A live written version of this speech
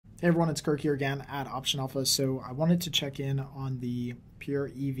Hey everyone, it's Kirk here again at Option Alpha. So I wanted to check in on the Pure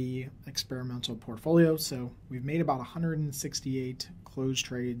EV experimental portfolio. So we've made about 168 closed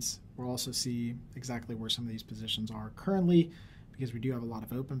trades. We'll also see exactly where some of these positions are currently because we do have a lot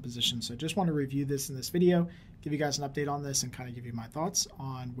of open positions. So just want to review this in this video, give you guys an update on this and kind of give you my thoughts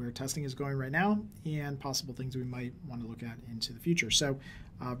on where testing is going right now and possible things we might want to look at into the future. So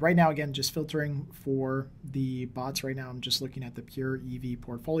right now, again, just filtering for the bots right now. I'm just looking at the Pure EV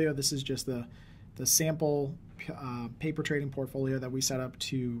portfolio. This is just the sample paper trading portfolio that we set up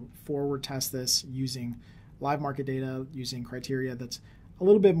to forward test this using live market data, using criteria that's a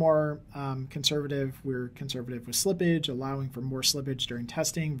little bit more conservative. We're conservative with slippage, allowing for more slippage during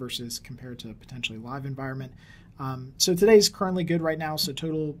testing versus compared to a potentially live environment. So today's currently good right now. So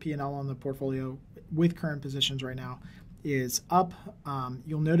total P&L on the portfolio with current positions right now is up.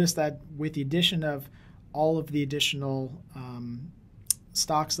 You'll notice that with the addition of all of the additional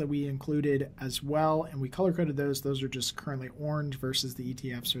stocks that we included as well, and we color coded those are just currently orange versus the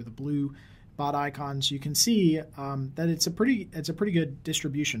ETFs or the blue bot icons. You can see that it's a pretty good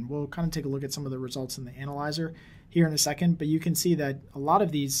distribution. We'll kind of take a look at some of the results in the analyzer here in a second, but you can see that a lot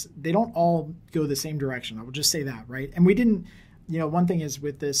of these, they don't all go the same direction. I will just say that, right? And we didn't, one thing is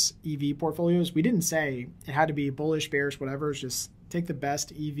with this EV portfolios, we didn't say it had to be bullish, bearish, whatever. It's just take the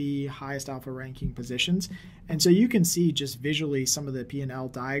best EV, highest alpha ranking positions. And so you can see just visually some of the P&L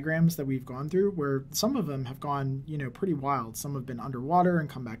diagrams that we've gone through where some of them have gone, pretty wild. Some have been underwater and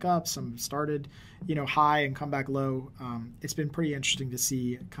come back up. Some started, high and come back low. It's been pretty interesting to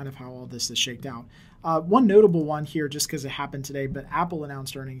see kind of how all this is shaked out. One notable one here, just because it happened today, but Apple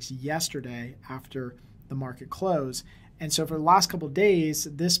announced earnings yesterday after the market close. And so for the last couple of days,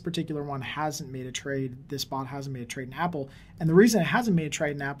 this particular one hasn't made a trade. This bot hasn't made a trade in Apple. And the reason it hasn't made a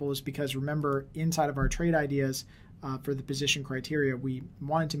trade in Apple is because, remember, inside of our trade ideas for the position criteria, we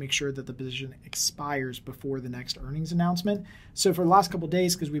wanted to make sure that the position expires before the next earnings announcement. So for the last couple of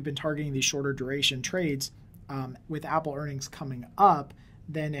days, because we've been targeting these shorter duration trades, with Apple earnings coming up,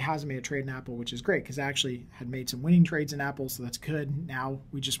 then it hasn't made a trade in Apple, which is great because I actually had made some winning trades in Apple, so that's good. Now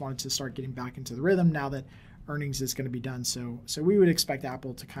we just wanted to start getting back into the rhythm now that earnings is going to be done. So we would expect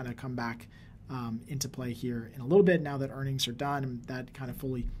Apple to kind of come back into play here in a little bit now that earnings are done, and that kind of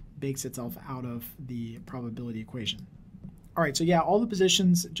fully bakes itself out of the probability equation. All right, so yeah, all the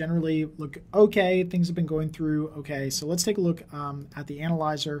positions generally look okay. Things have been going through okay. So let's take a look at the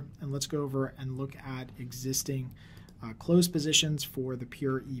analyzer and let's go over and look at existing closed positions for the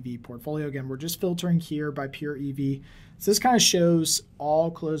Pure EV portfolio. Again, we're just filtering here by Pure EV. So this kind of shows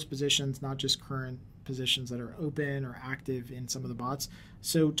all closed positions, not just current positions that are open or active in some of the bots.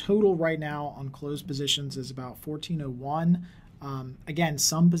 So total right now on closed positions is about 1401. Again,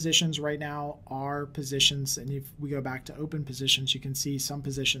 some positions right now are positions, and if we go back to open positions, you can see some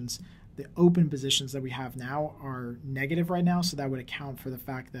positions, the open positions that we have now are negative right now. So that would account for the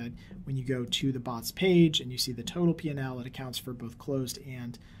fact that when you go to the bots page and you see the total P&L, it accounts for both closed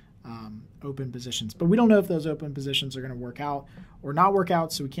and open positions. But we don't know if those open positions are going to work out or not work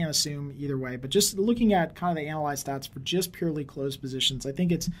out, so we can't assume either way. But just looking at kind of the analyzed stats for just purely closed positions, I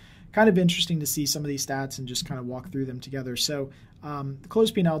think it's kind of interesting to see some of these stats and just kind of walk through them together. So the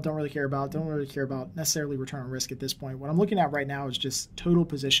closed P&L don't really care about necessarily return on risk at this point. What I'm looking at right now is just total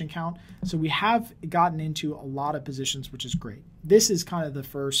position count. So we have gotten into a lot of positions, which is great. This is kind of the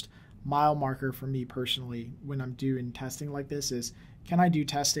first mile marker for me personally when I'm doing testing like this is, can I do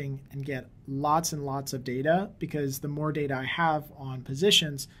testing and get lots and lots of data? Because the more data I have on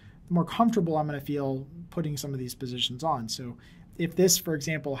positions, the more comfortable I'm going to feel putting some of these positions on. So if this, for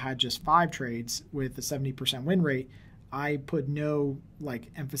example, had just 5 trades with a 70% win rate, I put no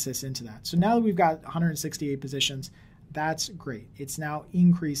emphasis into that. So now that we've got 168 positions, that's great. It's now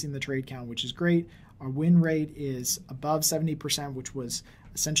increasing the trade count, which is great. Our win rate is above 70%, which was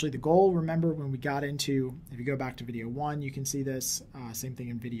essentially the goal. Remember when we got into, if you go back to video 1, you can see this, same thing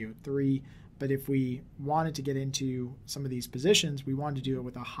in video 3. But if we wanted to get into some of these positions, we wanted to do it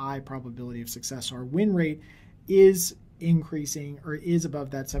with a high probability of success. So our win rate is increasing or is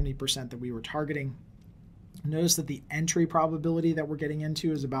above that 70% that we were targeting. Notice that the entry probability that we're getting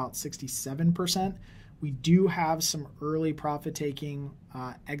into is about 67%. We do have some early profit taking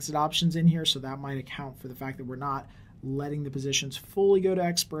exit options in here, so that might account for the fact that we're not letting the positions fully go to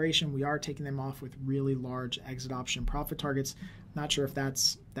expiration. We are taking them off with really large exit option profit targets. Not sure if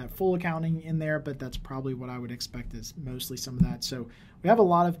that's that full accounting in there, but that's probably what I would expect is mostly some of that. So we have a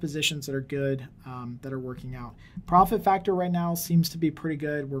lot of positions that are good, that are working out. Profit factor right now seems to be pretty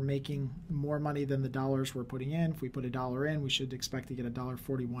good. We're making more money than the dollars we're putting in. If we put $1 in, we should expect to get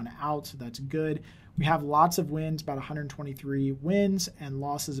 $1.41 out, so that's good. We have lots of wins, about 123 wins, and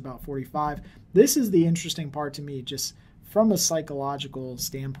losses about 45. This is the interesting part to me, just from a psychological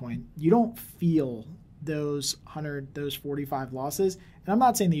standpoint. You don't feel those 45 losses. And I'm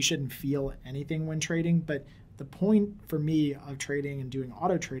not saying that you shouldn't feel anything when trading, but the point for me of trading and doing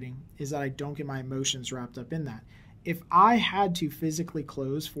auto trading is that I don't get my emotions wrapped up in that. If I had to physically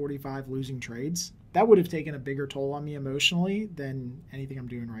close 45 losing trades, that would have taken a bigger toll on me emotionally than anything I'm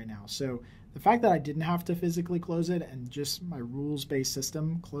doing right now. So the fact that I didn't have to physically close it and just my rules-based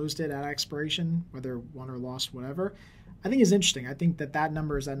system closed it at expiration, whether won or lost, whatever, I think is interesting. I think that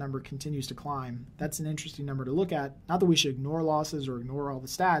number, as that number continues to climb, that's an interesting number to look at. Not that we should ignore losses or ignore all the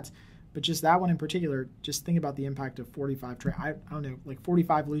stats, but just that one in particular, just think about the impact of 45 trades. I don't know, like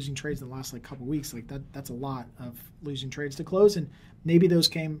 45 losing trades in the last couple weeks. Like that's a lot of losing trades to close. And maybe those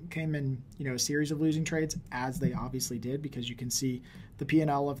came in, a series of losing trades, as they obviously did, because you can see the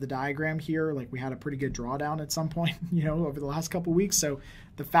P&L of the diagram here. Like we had a pretty good drawdown at some point, over the last couple weeks. So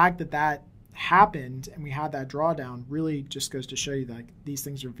the fact that happened and we had that drawdown really just goes to show you that these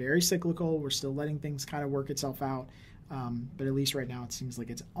things are very cyclical. We're still letting things kind of work itself out. But at least right now, it seems like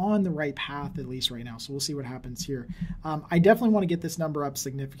it's on the right path, at least right now. So we'll see what happens here. I definitely want to get this number up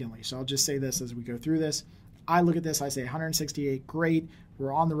significantly. So I'll just say this as we go through this. I look at this, I say 168, great.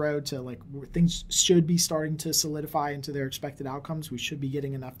 We're on the road to where things should be starting to solidify into their expected outcomes. We should be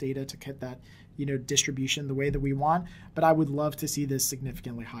getting enough data to get that, distribution the way that we want. But I would love to see this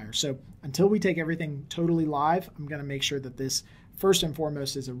significantly higher. So until we take everything totally live, I'm going to make sure that this first and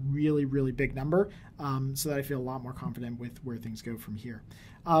foremost is a really, really big number, so that I feel a lot more confident with where things go from here.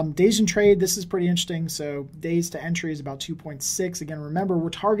 Days in trade, this is pretty interesting. So days to entry is about 2.6. Again, remember, we're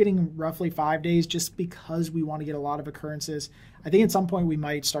targeting roughly 5 days just because we want to get a lot of occurrences. I think at some point we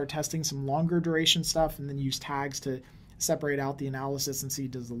might start testing some longer duration stuff and then use tags to separate out the analysis and see,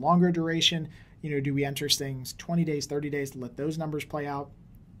 does the longer duration, do we enter things 20 days, 30 days to let those numbers play out?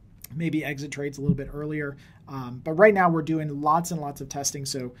 Maybe exit trades a little bit earlier. But right now we're doing lots and lots of testing.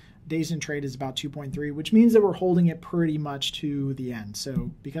 So days in trade is about 2.3, which means that we're holding it pretty much to the end. So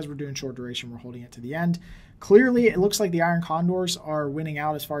because we're doing short duration, we're holding it to the end. Clearly, it looks like the Iron Condors are winning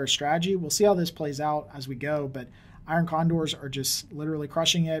out as far as strategy. We'll see how this plays out as we go, but Iron Condors are just literally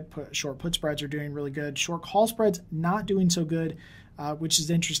crushing it. Short put spreads are doing really good. Short call spreads not doing so good, which is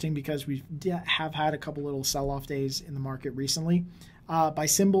interesting because we have had a couple little sell-off days in the market recently. By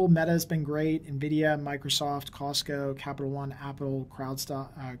symbol, Meta has been great. NVIDIA, Microsoft, Costco, Capital One, Apple,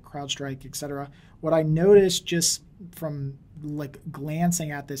 CrowdStrike, etc. What I noticed just from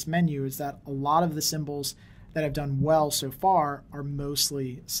glancing at this menu is that a lot of the symbols that have done well so far are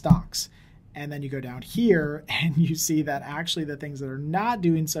mostly stocks. And then you go down here and you see that actually the things that are not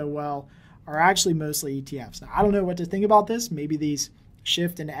doing so well are actually mostly ETFs. Now, I don't know what to think about this. Maybe these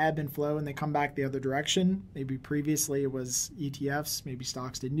shift and ebb and flow and they come back the other direction. Maybe previously it was ETFs, maybe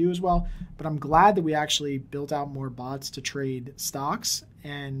stocks didn't do as well, but I'm glad that we actually built out more bots to trade stocks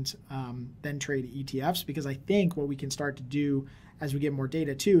and then trade ETFs, because I think what we can start to do as we get more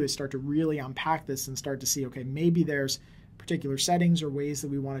data too is start to really unpack this and start to see, okay, maybe there's particular settings or ways that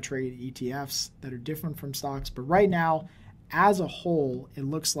we want to trade ETFs that are different from stocks. But right now, as a whole, it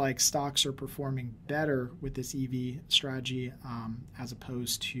looks like stocks are performing better with this EV strategy as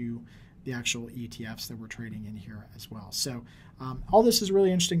opposed to the actual ETFs that we're trading in here as well. So all this is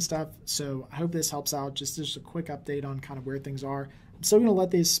really interesting stuff. So I hope this helps out. Just a quick update on kind of where things are. I'm still going to let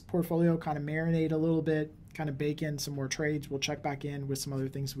this portfolio kind of marinate a little bit, kind of bake in some more trades. We'll check back in with some other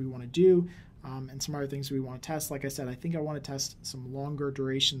things we want to do and some other things we want to test. Like I said, I think I want to test some longer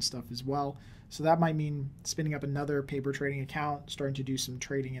duration stuff as well. So that might mean spinning up another paper trading account, starting to do some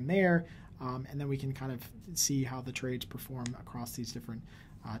trading in there, and then we can kind of see how the trades perform across these different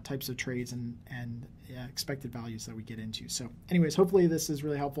types of trades and expected values that we get into. So anyways, hopefully this is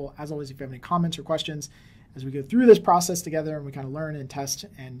really helpful. As always, if you have any comments or questions as we go through this process together and we kind of learn and test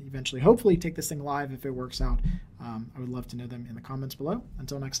and eventually hopefully take this thing live if it works out, I would love to know them in the comments below.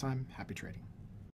 Until next time, happy trading.